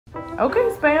Okay,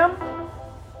 Spam.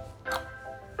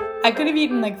 I could have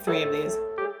eaten like 3 of these.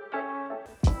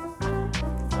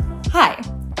 Hi,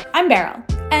 I'm Beryl,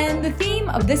 and the theme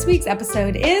of this week's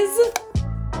episode is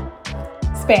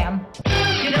Spam.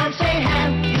 You don't say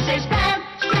ham, you say spam.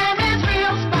 Spam is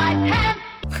real spice ham.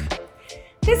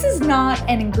 This is not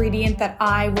an ingredient that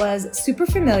I was super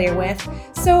familiar with,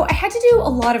 so I had to do a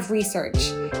lot of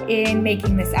research in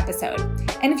making this episode.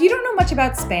 And if you don't know much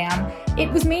about Spam,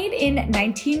 it was made in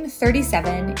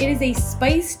 1937. It is a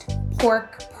spiced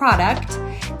pork product,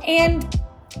 and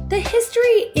the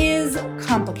history is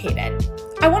complicated.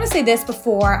 I want to say this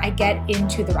before I get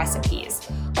into the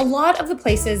recipes. A lot of the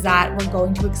places that we're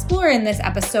going to explore in this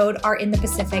episode are in the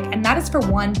Pacific, and that is for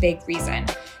one big reason.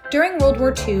 During World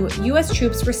War II, US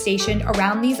troops were stationed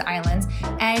around these islands,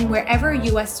 and wherever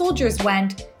US soldiers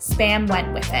went, Spam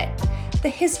went with it. The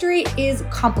history is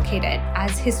complicated,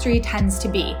 as history tends to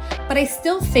be, but I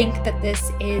still think that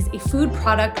this is a food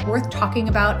product worth talking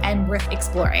about and worth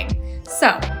exploring.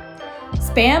 So,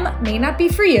 Spam may not be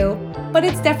for you, but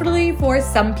it's definitely for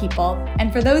some people,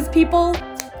 and for those people,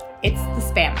 it's the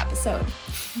Spam episode.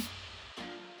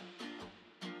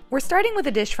 We're starting with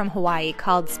a dish from Hawaii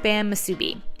called Spam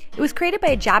Musubi. It was created by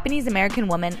a Japanese-American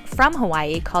woman from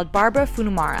Hawaii called Barbara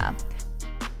Funumara.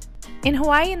 In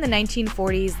Hawaii in the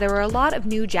 1940s, there were a lot of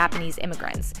new Japanese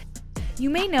immigrants. You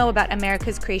may know about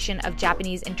America's creation of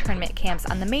Japanese internment camps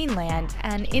on the mainland,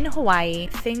 and in Hawaii,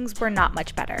 things were not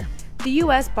much better. The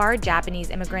US barred Japanese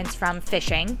immigrants from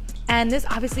fishing, and this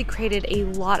obviously created a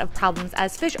lot of problems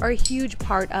as fish are a huge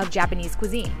part of Japanese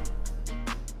cuisine.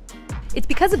 It's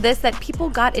because of this that people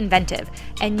got inventive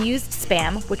and used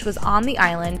Spam, which was on the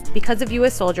island because of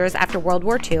US soldiers after World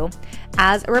War II,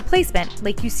 as a replacement,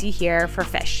 like you see here, for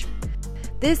fish.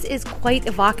 This is quite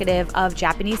evocative of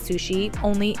Japanese sushi,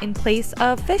 only in place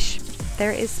of fish,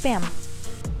 there is Spam.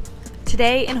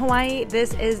 Today in Hawaii,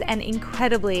 this is an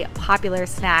incredibly popular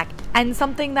snack and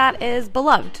something that is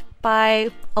beloved by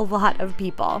a lot of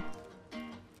people.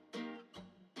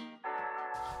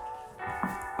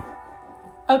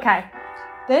 Okay,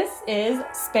 this is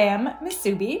Spam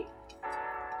Musubi.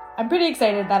 I'm pretty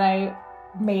excited that I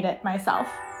made it myself.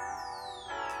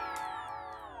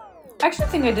 I actually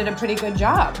think I did a pretty good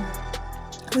job.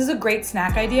 This is a great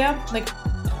snack idea. Like,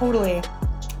 totally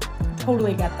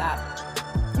get that.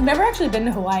 I've never actually been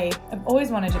to Hawaii. I've always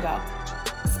wanted to go.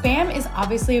 Spam is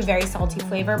obviously a very salty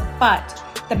flavor, but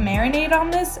the marinade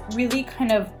on this really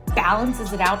kind of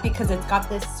balances it out because it's got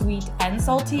this sweet and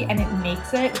salty, and it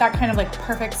makes it that kind of like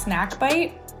perfect snack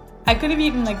bite. I could have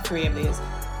eaten like 3 of these.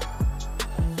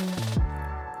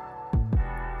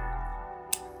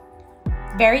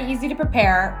 Very easy to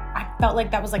prepare. I felt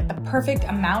like that was like the perfect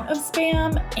amount of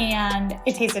Spam, and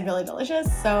it tasted really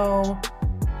delicious, so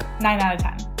 9 out of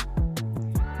 10.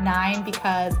 9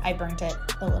 because I burnt it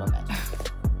a little bit.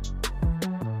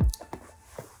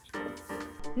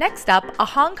 Next up, a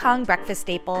Hong Kong breakfast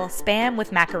staple, Spam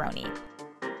with macaroni.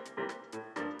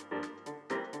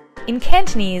 In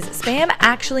Cantonese, Spam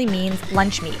actually means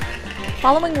lunch meat.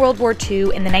 Following World War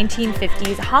II in the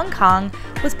 1950s, Hong Kong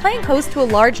was playing host to a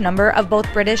large number of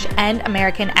both British and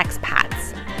American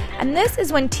expats. And this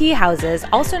is when tea houses,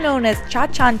 also known as cha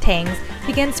chan tangs,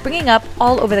 began springing up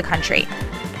all over the country.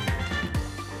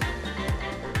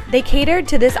 They catered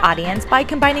to this audience by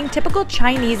combining typical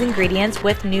Chinese ingredients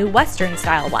with new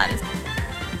Western-style ones.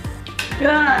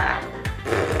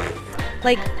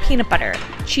 Like peanut butter,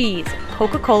 cheese,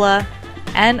 Coca-Cola,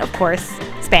 and of course,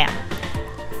 Spam.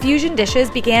 Fusion dishes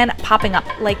began popping up,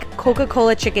 like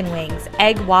Coca-Cola chicken wings,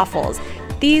 egg waffles.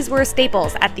 These were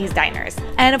staples at these diners.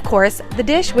 And of course, the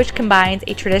dish which combines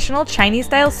a traditional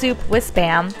Chinese-style soup with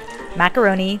Spam,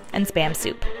 macaroni, and Spam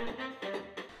soup.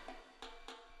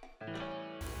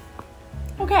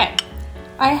 Okay,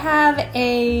 I have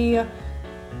a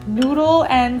noodle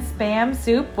and Spam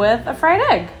soup with a fried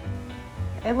egg.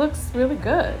 It looks really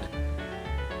good.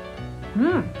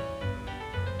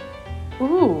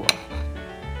 Ooh.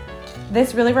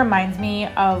 This really reminds me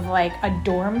of like a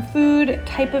dorm food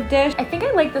type of dish. I think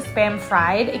I like the Spam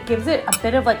fried. It gives it a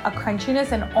bit of like a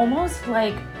crunchiness and almost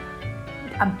like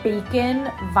a bacon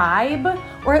vibe,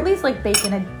 or at least like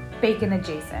bacon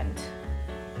adjacent.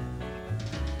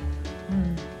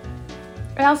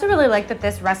 I also really like that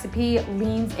this recipe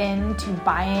leans into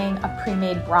buying a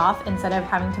pre-made broth instead of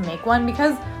having to make one,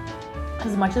 because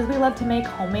as much as we love to make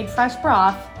homemade fresh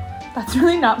broth, that's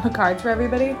really not the cards for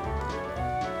everybody.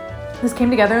 This came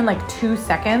together in like 2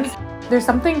 seconds. There's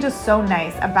something just so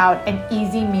nice about an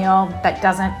easy meal that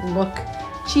doesn't look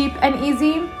cheap and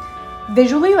easy.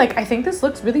 Visually, like, I think this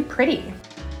looks really pretty.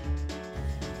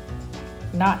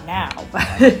 Not now,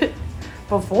 but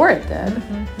before it did.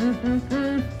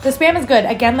 The Spam is good.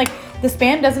 Again, like the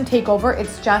Spam doesn't take over.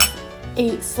 It's just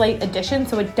a slight addition.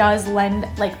 So it does lend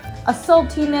like a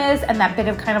saltiness and that bit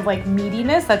of kind of like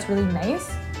meatiness. That's really nice.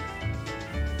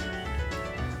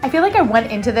 I feel like I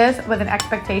went into this with an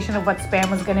expectation of what Spam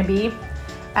was gonna be,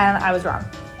 and I was wrong.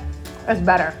 It's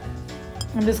better.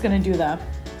 I'm just gonna do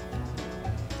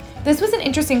This was an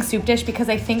interesting soup dish because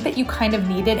I think that you kind of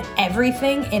needed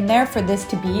everything in there for this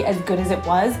to be as good as it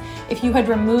was. If you had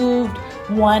removed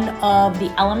one of the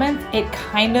elements, it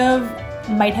kind of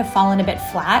might have fallen a bit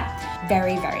flat.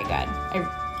 Very, very good.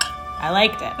 I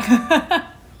liked it.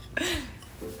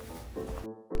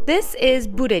 This is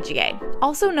budae-jjigae,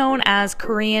 also known as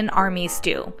Korean army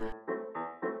stew.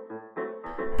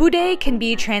 Budae can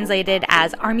be translated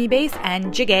as army base,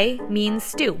 and jjigae means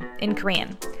stew in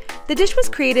Korean. The dish was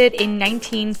created in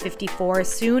 1954,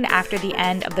 soon after the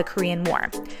end of the Korean War.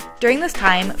 During this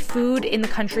time, food in the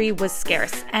country was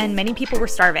scarce, and many people were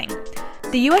starving.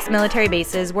 The US military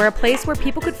bases were a place where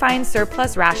people could find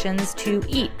surplus rations to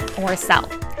eat or sell.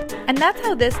 And that's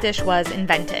how this dish was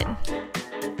invented.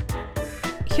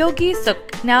 Hyogi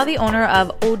Suk, now the owner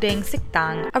of Odeng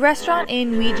Sikdang, a restaurant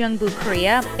in Uijeongbu,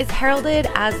 Korea, is heralded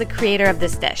as the creator of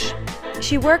this dish.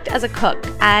 She worked as a cook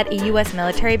at a US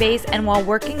military base, and while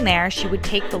working there, she would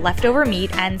take the leftover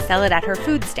meat and sell it at her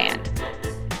food stand.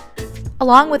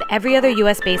 Along with every other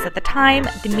US base at the time,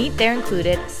 the meat there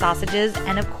included sausages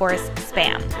and, of course,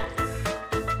 Spam.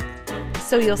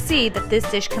 So you'll see that this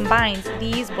dish combines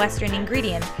these Western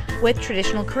ingredients with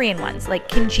traditional Korean ones like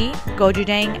kimchi,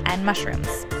 gochujang, and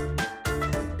mushrooms.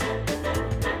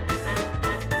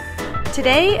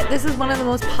 Today, this is one of the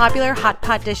most popular hot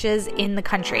pot dishes in the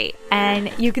country, and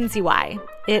you can see why.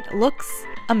 It looks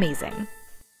amazing.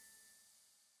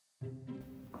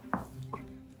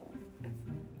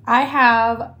 I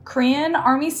have Korean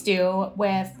army stew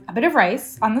with a bit of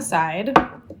rice on the side.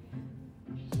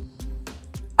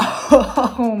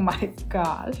 Oh my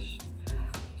gosh.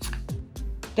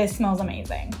 This smells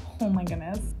amazing. Oh my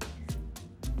goodness.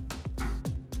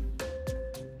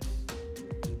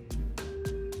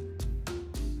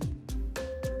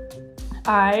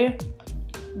 I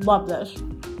love this.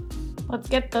 Let's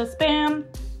get the Spam.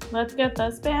 Let's get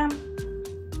the Spam.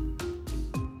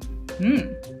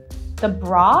 The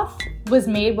broth was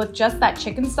made with just that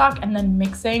chicken stock and then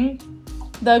mixing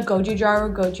the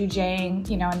gochujang,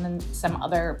 you know, and then some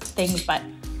other things, but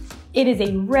it is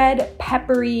a red,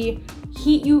 peppery,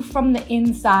 heat you from the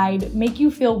inside, make you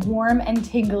feel warm and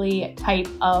tingly type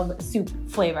of soup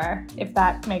flavor, if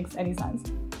that makes any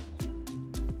sense.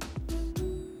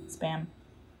 Spam.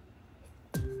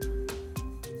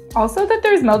 Also that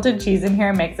there's melted cheese in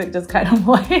here makes it just kind of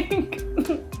like,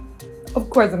 of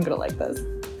course I'm gonna like this.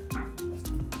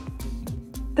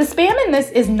 The Spam in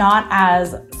this is not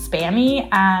as spammy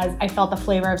as I felt the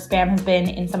flavor of Spam has been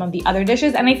in some of the other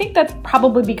dishes, and I think that's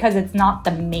probably because it's not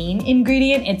the main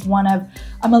ingredient. It's one of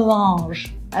a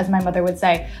melange, as my mother would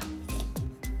say.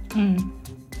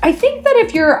 I think that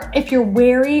if you're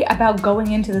wary about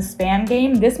going into the Spam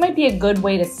game, this might be a good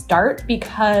way to start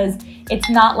because it's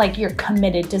not like you're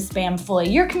committed to Spam fully.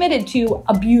 You're committed to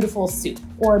a beautiful soup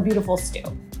or a beautiful stew.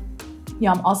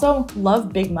 Yum. Also,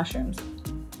 love big mushrooms.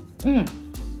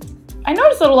 I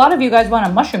noticed that a lot of you guys want a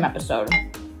mushroom episode.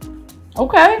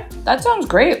 Okay, that sounds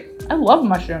great. I love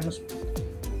mushrooms.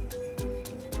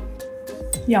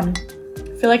 Yum.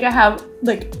 I feel like I have,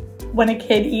 like, when a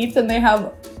kid eats and they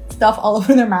have stuff all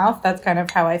over their mouth, that's kind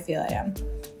of how I feel I am.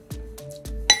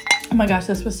 Oh my gosh,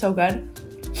 this was so good.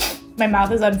 My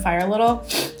mouth is on fire a little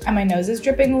and my nose is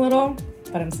dripping a little,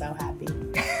 but I'm so happy.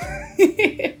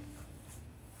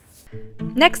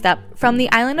 Next up, from the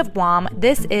island of Guam,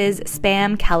 this is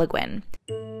Spam Calaguin.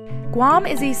 Guam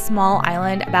is a small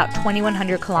island about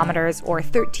 2,100 kilometers or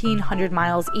 1,300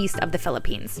 miles east of the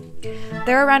Philippines.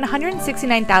 There are around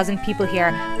 169,000 people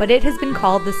here, but it has been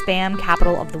called the Spam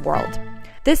capital of the world.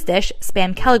 This dish,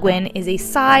 Spam Calaguin, is a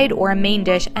side or a main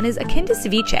dish and is akin to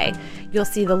ceviche. You'll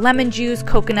see the lemon juice,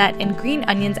 coconut, and green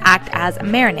onions act as a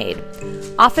marinade.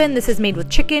 Often this is made with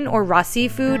chicken or raw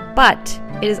seafood, but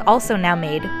it is also now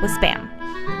made with Spam.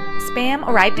 Spam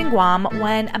arrived in Guam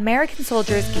when American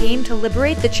soldiers came to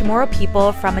liberate the Chamorro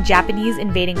people from a Japanese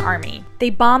invading army. They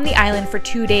bombed the island for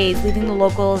 2 days, leaving the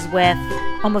locals with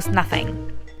almost nothing.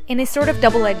 In a sort of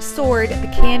double-edged sword,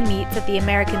 the canned meats that the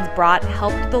Americans brought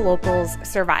helped the locals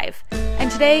survive,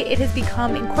 and today it has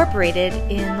become incorporated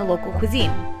in the local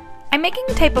cuisine. I'm making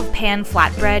a type of pan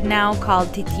flatbread now called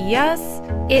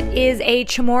titillas. It is a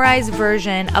Chamorro's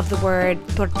version of the word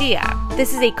tortilla.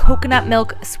 This is a coconut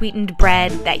milk sweetened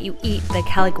bread that you eat the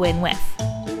calaguin with.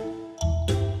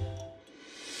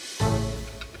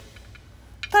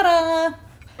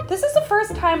 This is the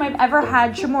first time I've ever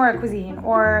had Chamorro cuisine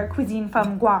or cuisine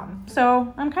from Guam.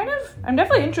 So I'm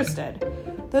definitely interested.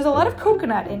 There's a lot of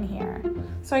coconut in here.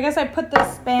 So I guess I put the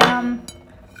Spam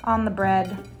on the bread.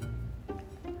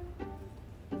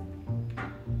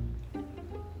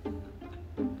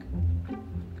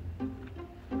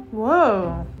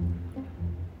 Whoa.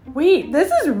 Wait,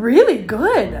 this is really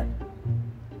good.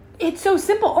 It's so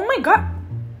simple. Oh my God.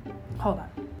 Hold on.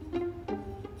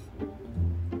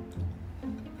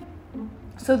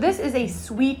 So this is a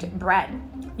sweet bread.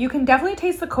 You can definitely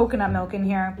taste the coconut milk in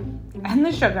here and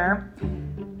the sugar.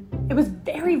 It was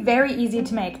very, very easy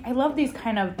to make. I love these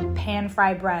kind of pan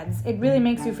fry breads. It really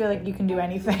makes you feel like you can do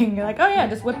anything. You're like, oh yeah,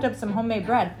 just whipped up some homemade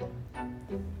bread.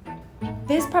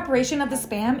 This preparation of the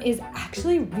Spam is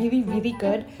actually really, really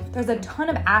good. There's a ton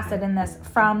of acid in this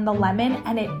from the lemon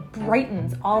and it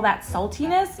brightens all that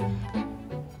saltiness.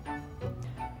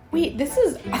 Wait, this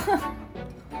is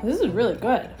really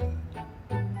good.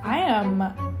 I am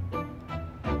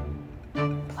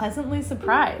pleasantly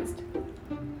surprised.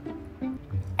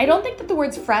 I don't think that the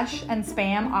words fresh and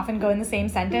Spam often go in the same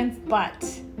sentence, but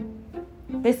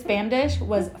this Spam dish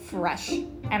was fresh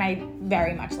and I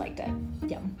very much liked it.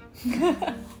 Yum.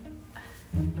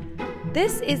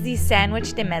 This is the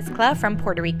sandwich de mezcla from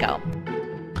Puerto Rico.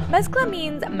 Mezcla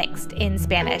means mixed in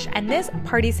Spanish, and this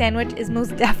party sandwich is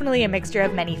most definitely a mixture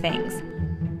of many things.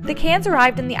 The cans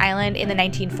arrived in the island in the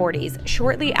 1940s,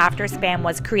 shortly after Spam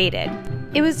was created.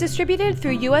 It was distributed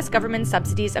through U.S. government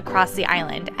subsidies across the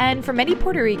island, and for many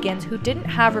Puerto Ricans who didn't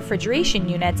have refrigeration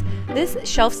units, this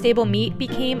shelf-stable meat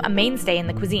became a mainstay in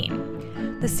the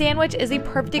cuisine. The sandwich is a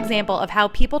perfect example of how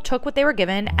people took what they were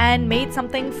given and made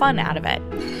something fun out of it.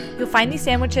 You'll find these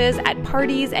sandwiches at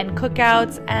parties and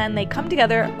cookouts, and they come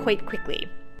together quite quickly.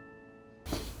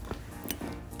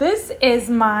 This is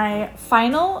my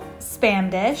final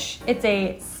Spam dish. It's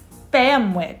a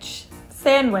Spamwich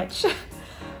sandwich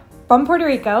from Puerto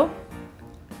Rico.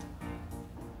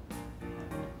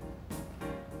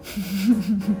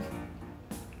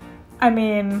 I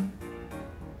mean,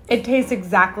 it tastes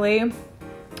exactly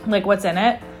like what's in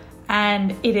it,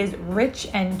 and it is rich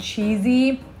and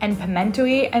cheesy and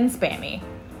pimento-y and spammy.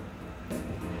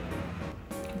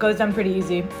 It goes down pretty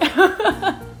easy.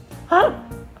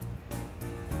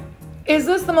 Is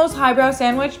this the most highbrow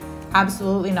sandwich?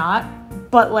 Absolutely not.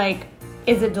 But like,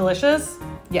 is it delicious?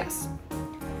 Yes.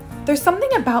 There's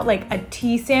something about like a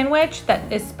tea sandwich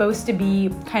that is supposed to be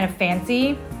kind of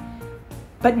fancy,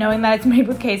 but knowing that it's made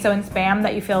with queso and Spam,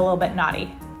 that you feel a little bit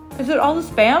naughty. Is it all the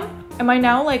Spam? Am I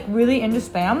now like really into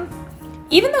Spam?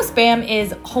 Even though Spam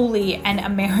is wholly an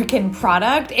American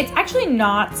product, it's actually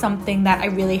not something that I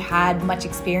really had much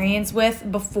experience with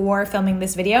before filming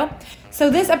this video. So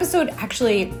this episode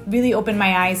actually really opened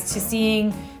my eyes to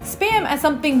seeing Spam as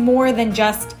something more than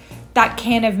just that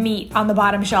can of meat on the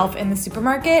bottom shelf in the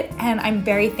supermarket, and I'm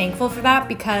very thankful for that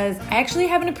because I actually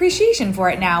have an appreciation for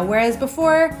it now, whereas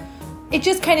before it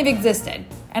just kind of existed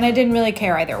and I didn't really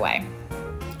care either way.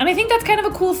 And I think that's kind of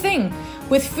a cool thing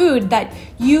with food, that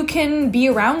you can be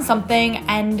around something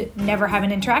and never have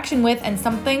an interaction with, and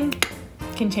something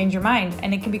can change your mind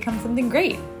and it can become something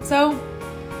great. So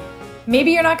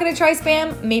maybe you're not gonna try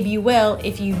Spam, maybe you will.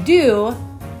 If you do,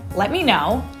 let me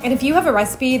know. And if you have a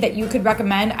recipe that you could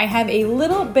recommend, I have a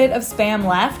little bit of Spam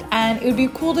left and it would be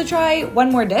cool to try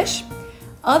one more dish.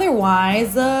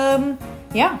 Otherwise,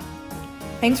 yeah.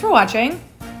 Thanks for watching.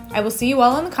 I will see you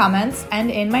all in the comments and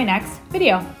in my next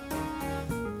video.